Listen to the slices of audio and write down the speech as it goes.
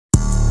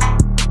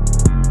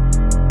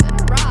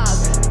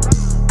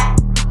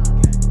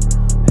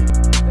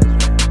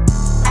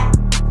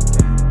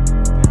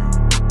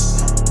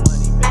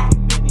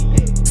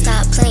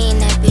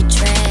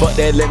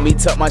Yeah, let me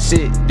talk my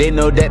shit. They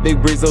know that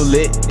big Brezzo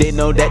lit. They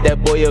know that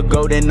that boy a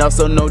goat, and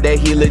also know that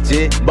he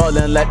legit.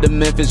 Ballin' like the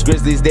Memphis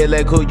Grizzlies, they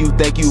like who you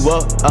think you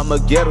are. I'm a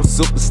ghetto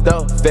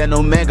superstar,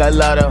 M.M.M got a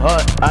lot of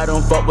heart. I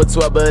don't fuck with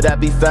 12, but I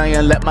be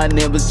flying like my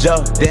name was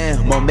Joe.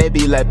 Damn, or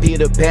maybe like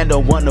Peter Pan,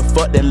 don't wanna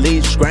fuck then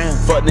leave scram.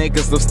 Fuck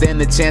niggas, don't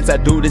stand a chance, I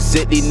do the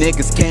shit these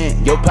niggas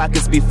can't. Your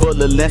pockets be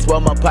full of lens,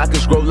 while my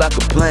pockets grow like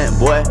a plant,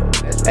 boy.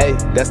 Hey,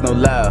 that's no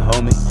lie,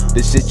 homie.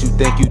 The shit you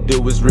think you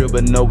do is real,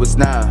 but no it's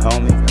not,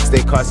 homie.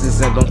 Stay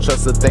cautious and don't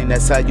trust a thing,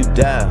 that's how you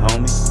die,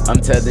 homie. I'm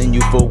telling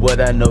you for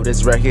what I know,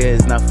 this right here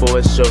is not for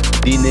a show.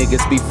 These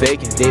niggas be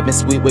faking, they been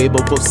sweet way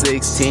before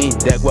 16.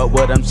 That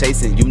what I'm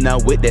chasing, you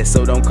not with that,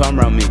 so don't come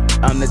around me.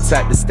 I'm the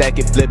type to stack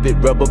it, flip it,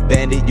 rubber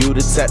band it. You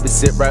the type to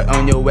sit right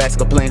on your ass,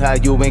 complain how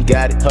you ain't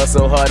got it.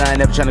 Hustle hard, I ain't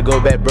never tryna go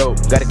back broke.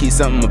 Gotta keep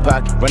something in my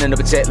pocket, running up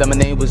a check like my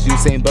name was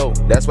Usain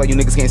Bolt. That's why you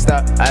niggas can't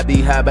stop. I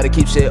be high, but I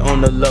keep shit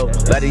on the low.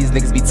 A lot of these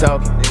niggas be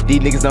talking, these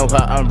niggas know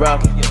how I'm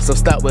rocking. So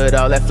stop with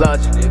all that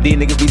flogging. These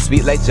niggas be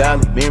sweet like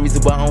Jolly. Main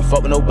reason why I don't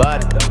fuck with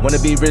nobody. Wanna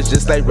be rich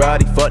just like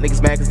Roddy. Fuck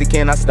niggas mad cause they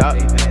cannot stop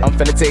me. I'm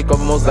finna take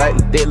over most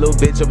likely. That little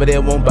bitch over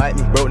there won't bite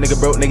me. Broke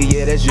nigga,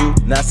 yeah that's you.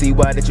 Now I see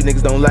why that you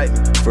niggas don't like me.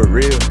 For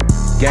real,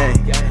 gang,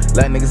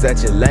 like niggas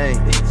at your lane.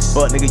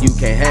 Fuck nigga you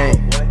can't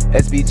hang.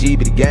 SBG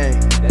be the gang.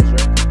 That's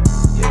right.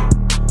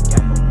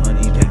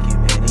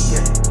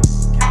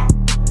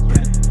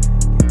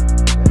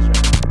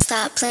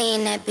 Stop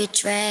playing that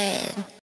bitch red.